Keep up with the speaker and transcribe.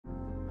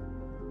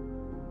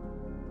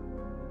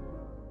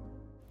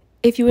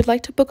If you would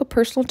like to book a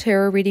personal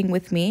tarot reading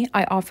with me,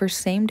 I offer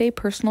same-day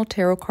personal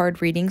tarot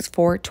card readings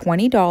for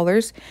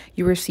 $20.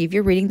 You receive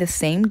your reading the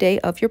same day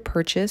of your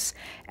purchase.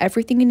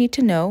 Everything you need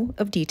to know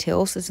of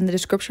details is in the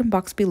description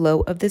box below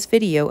of this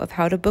video of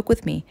how to book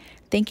with me.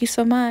 Thank you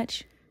so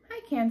much. Hi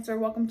Cancer,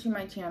 welcome to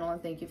my channel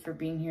and thank you for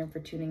being here and for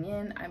tuning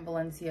in. I'm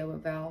Valencia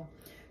with Val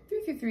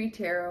 333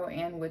 Tarot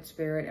and Witch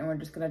Spirit, and we're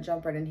just going to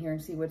jump right in here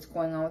and see what's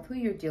going on with who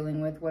you're dealing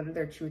with. What are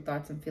their true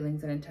thoughts and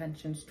feelings and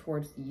intentions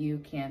towards you,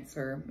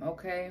 Cancer?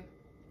 Okay.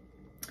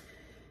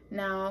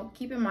 Now,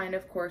 keep in mind,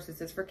 of course, this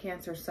is for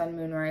Cancer, Sun,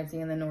 Moon,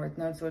 Rising in the North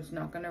Node, so it's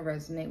not going to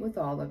resonate with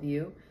all of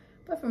you.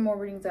 But for more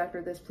readings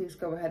after this, please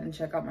go ahead and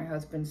check out my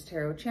husband's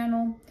tarot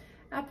channel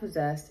at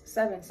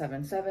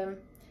Possessed777.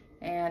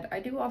 And I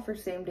do offer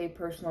same-day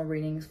personal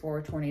readings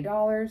for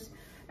 $20.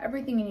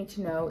 Everything you need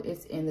to know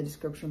is in the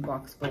description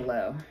box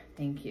below.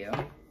 Thank you.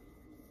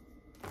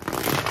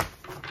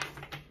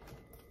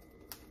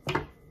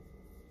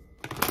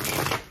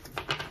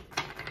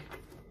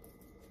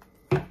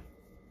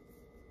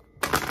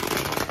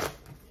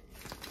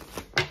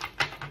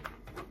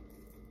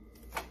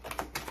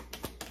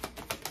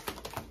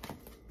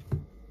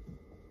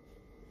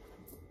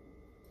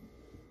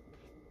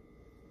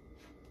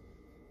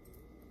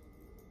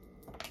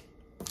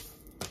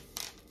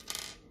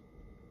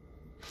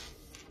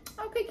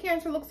 Okay,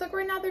 Cancer, looks like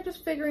right now they're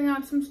just figuring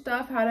out some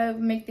stuff, how to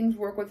make things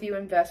work with you,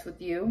 invest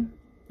with you,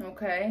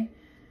 okay?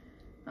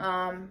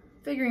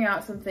 Figuring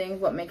out some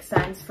things, what makes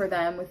sense for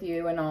them with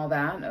you and all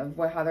that, of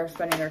how they're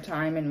spending their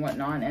time and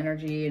whatnot,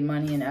 energy and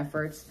money and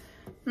efforts.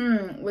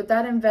 With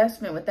that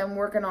investment, with them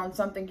working on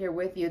something here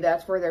with you,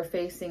 that's where they're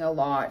facing a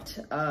lot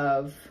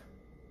of...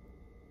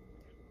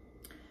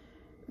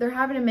 They're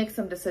having to make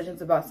some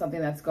decisions about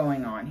something that's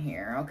going on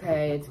here,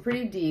 okay? It's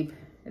pretty deep.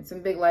 It's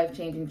some big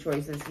life-changing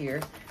choices here.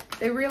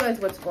 They realize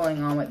what's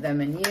going on with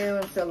them and you,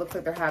 and so it looks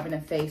like they're having to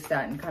face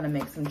that and kind of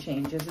make some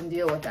changes and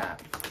deal with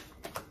that.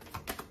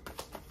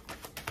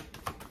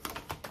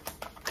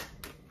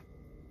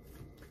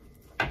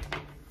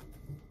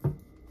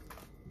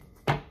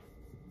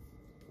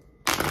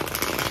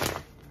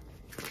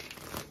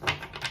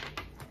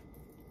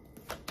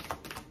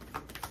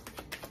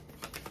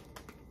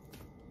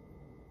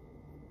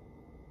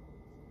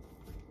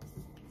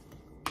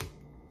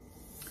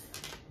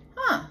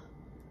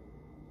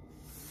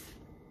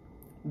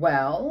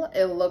 Well,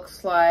 it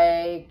looks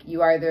like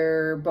you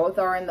either both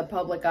are in the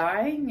public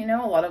eye, you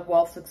know, a lot of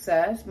wealth,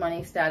 success,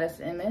 money,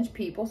 status, image,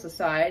 people,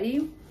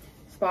 society,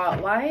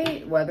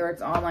 spotlight, whether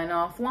it's online,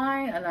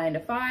 offline, a 9 to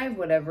 5,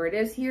 whatever it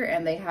is here,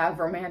 and they have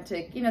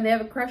romantic, you know, they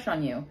have a crush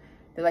on you.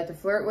 They like to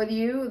flirt with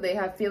you, they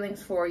have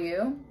feelings for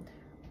you,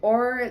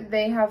 or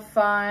they have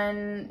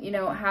fun, you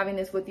know, having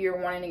this with you or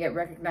wanting to get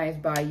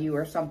recognized by you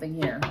or something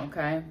here,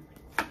 okay?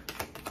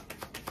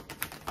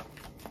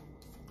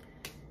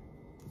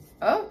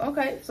 Oh,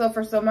 okay. So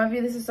for some of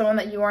you, this is someone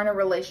that you are in a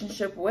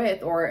relationship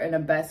with or in a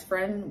best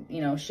friend, you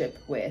know, ship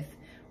with,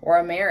 or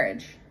a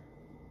marriage.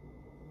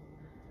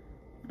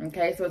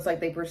 Okay. So it's like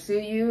they pursue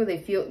you. They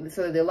feel,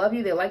 so they love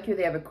you. They like you.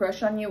 They have a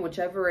crush on you,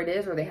 whichever it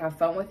is, or they have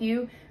fun with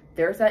you.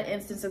 There's that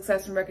instant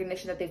success and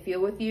recognition that they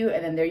feel with you.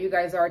 And then there you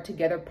guys are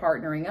together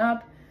partnering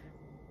up,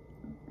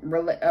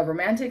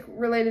 romantic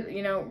related,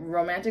 you know,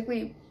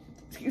 romantically,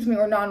 excuse me,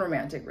 or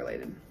non-romantic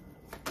related.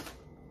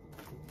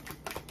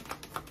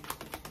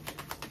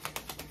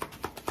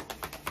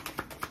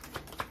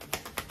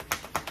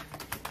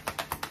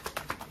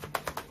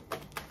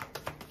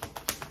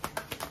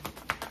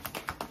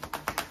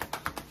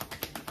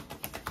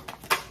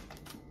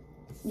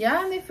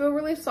 Yeah, and they feel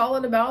really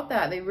solid about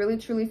that. They really,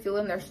 truly feel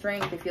in their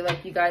strength. They feel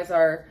like you guys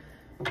are,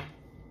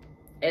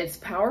 it's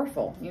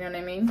powerful. You know what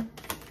I mean?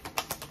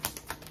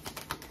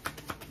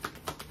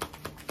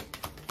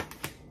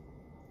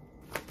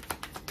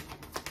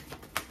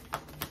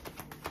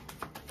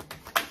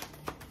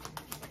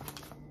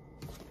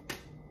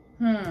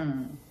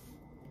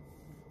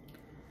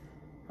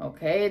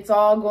 Okay, it's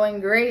all going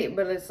great,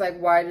 but it's like,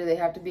 why do they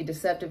have to be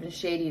deceptive and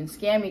shady and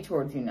scammy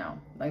towards you now?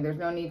 Like, there's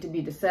no need to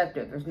be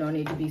deceptive. There's no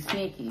need to be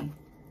sneaky.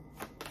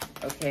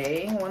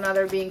 Okay, well, now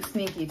they're being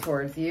sneaky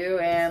towards you,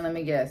 and let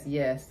me guess,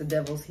 yes, the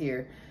devil's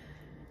here.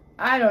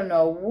 I don't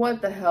know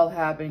what the hell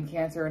happened,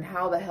 Cancer, and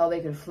how the hell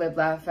they could flip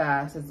that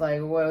fast. It's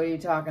like, what are you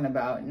talking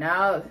about?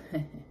 Now,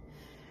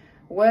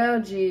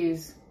 well,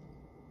 geez.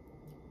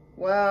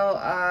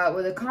 Well,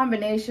 with a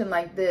combination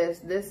like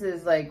this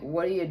is like,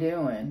 what are you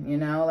doing? You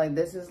know, like,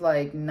 this is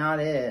like not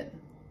it.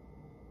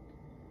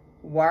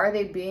 Why are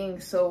they being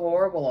so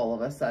horrible all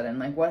of a sudden?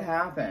 Like, what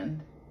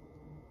happened?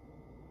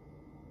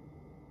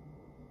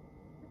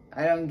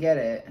 I don't get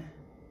it.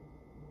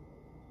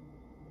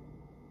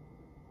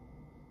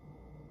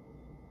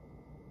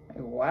 Like,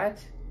 what?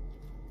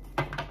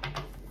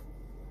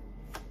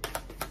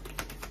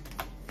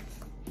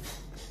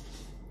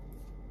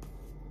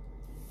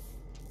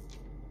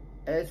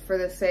 It's for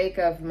the sake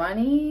of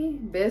money,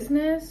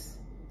 business.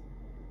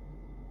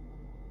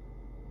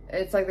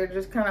 It's like they're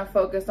just kind of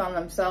focused on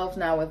themselves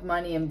now with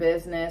money and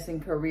business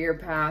and career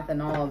path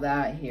and all of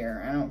that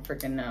here. I don't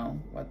freaking know.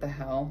 What the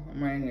hell?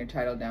 I'm writing your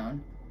title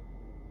down.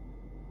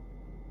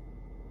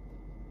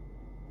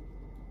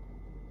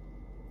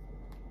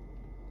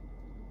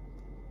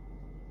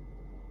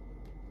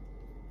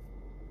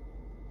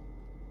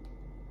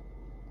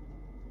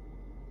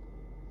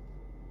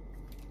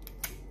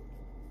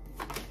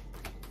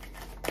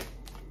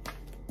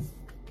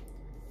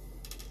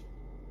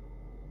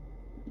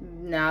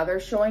 Now they're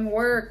showing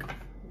work,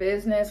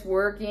 business,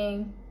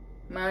 working,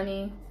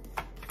 money.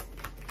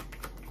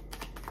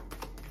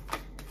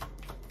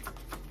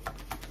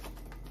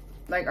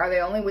 Like, are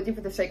they only with you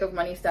for the sake of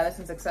money, status,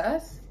 and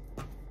success?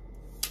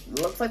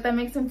 Looks like that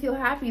makes them feel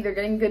happy. They're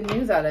getting good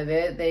news out of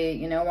it. They,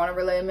 you know, want to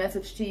relay a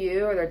message to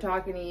you, or they're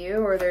talking to you,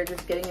 or they're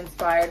just getting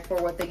inspired for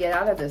what they get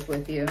out of this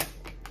with you.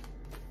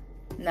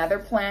 Now they're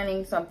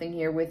planning something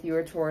here with you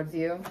or towards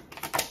you.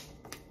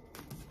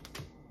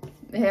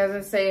 It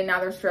doesn't say now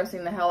they're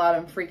stressing the hell out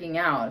and freaking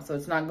out, so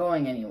it's not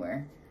going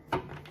anywhere.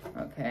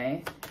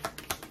 Okay.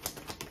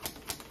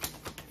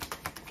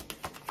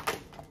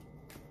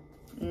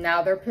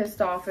 Now they're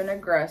pissed off and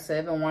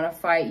aggressive and want to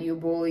fight you,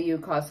 bully you,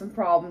 cause some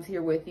problems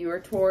here with you or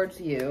towards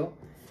you.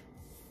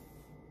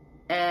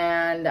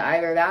 And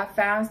either that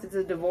fast it's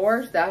a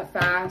divorce, that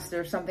fast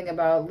there's something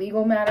about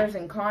legal matters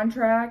and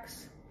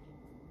contracts.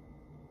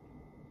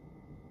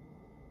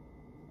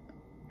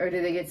 Or do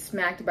they get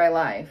smacked by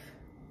life?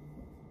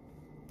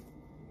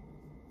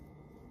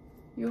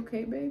 You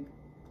okay, babe?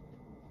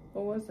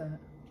 What was that?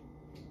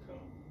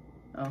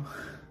 Oh.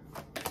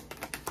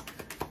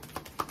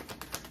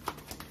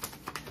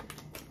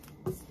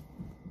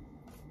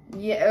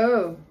 Yeah,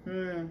 oh.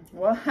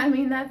 Well, I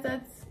mean, that's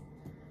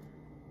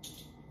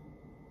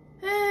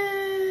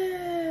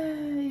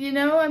you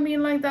know, I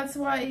mean, like, that's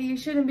why you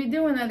shouldn't be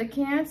doing that to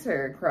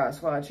Cancer,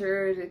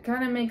 Crosswatcher. It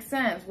kind of makes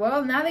sense.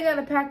 Well, now they got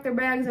to pack their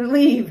bags and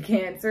leave,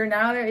 Cancer.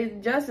 Now they're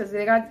justice.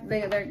 They got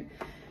their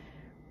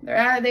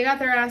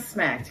ass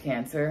smacked,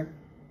 Cancer.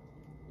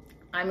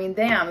 I mean,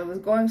 damn, it was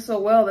going so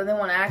well that they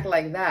want to act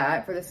like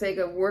that for the sake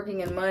of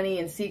working and money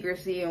and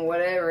secrecy and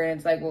whatever. And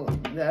it's like, well,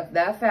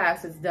 that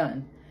fast, it's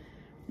done.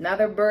 Now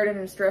they're burdened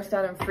and stressed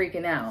out and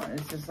freaking out.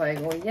 It's just like,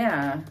 well,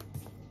 yeah.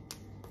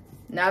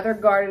 Now they're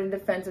guarded and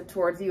defensive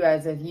towards you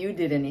as if you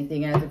did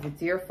anything, as if it's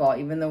your fault,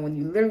 even though when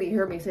you literally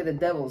heard me say the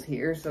devil's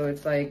here. So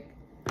it's like,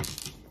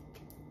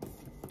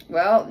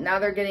 well, now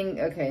they're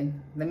getting, okay,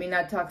 let me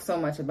not talk so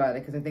much about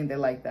it because I think they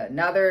like that.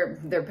 Now they're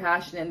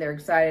passionate, they're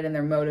excited, and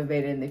they're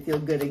motivated, and they feel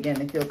good again.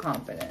 They feel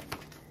confident.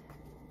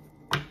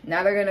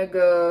 Now they're going to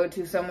go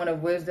to someone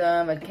of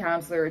wisdom, a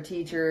counselor, a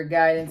teacher, a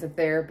guidance, a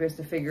therapist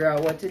to figure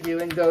out what to do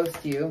and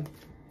ghost you.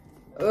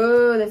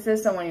 Oh, this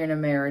is someone you're in a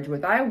marriage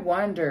with. I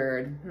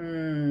wondered.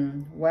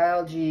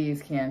 Well,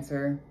 geez,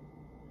 Cancer.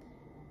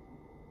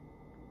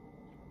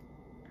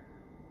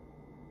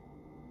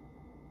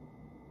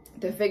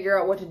 To figure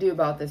out what to do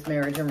about this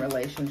marriage and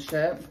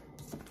relationship.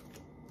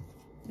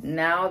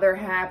 Now they're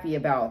happy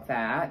about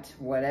that.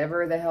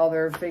 Whatever the hell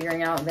they're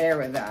figuring out there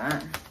with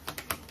that.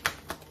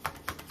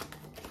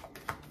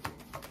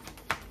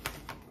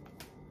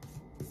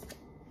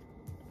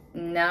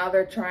 Now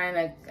they're trying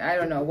to, I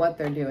don't know what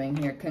they're doing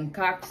here,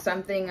 concoct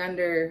something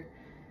under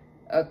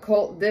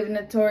occult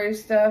divinatory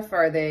stuff.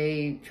 Are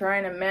they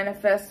trying to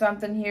manifest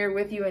something here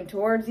with you and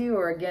towards you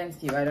or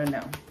against you? I don't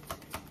know.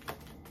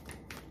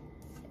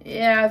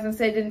 Yeah, I was going to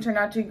say it didn't turn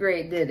out too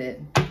great, did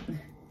it?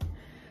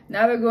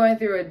 Now they're going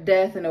through a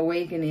death and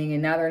awakening,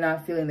 and now they're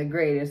not feeling the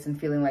greatest and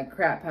feeling like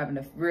crap, having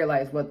to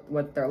realize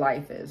what their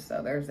life is.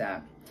 So there's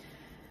that.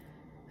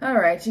 All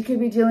right, you could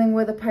be dealing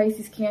with a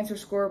Pisces, Cancer,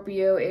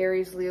 Scorpio,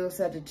 Aries, Leo,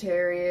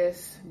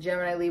 Sagittarius,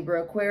 Gemini,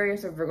 Libra,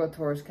 Aquarius, or Virgo,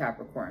 Taurus,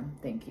 Capricorn.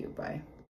 Thank you. Bye.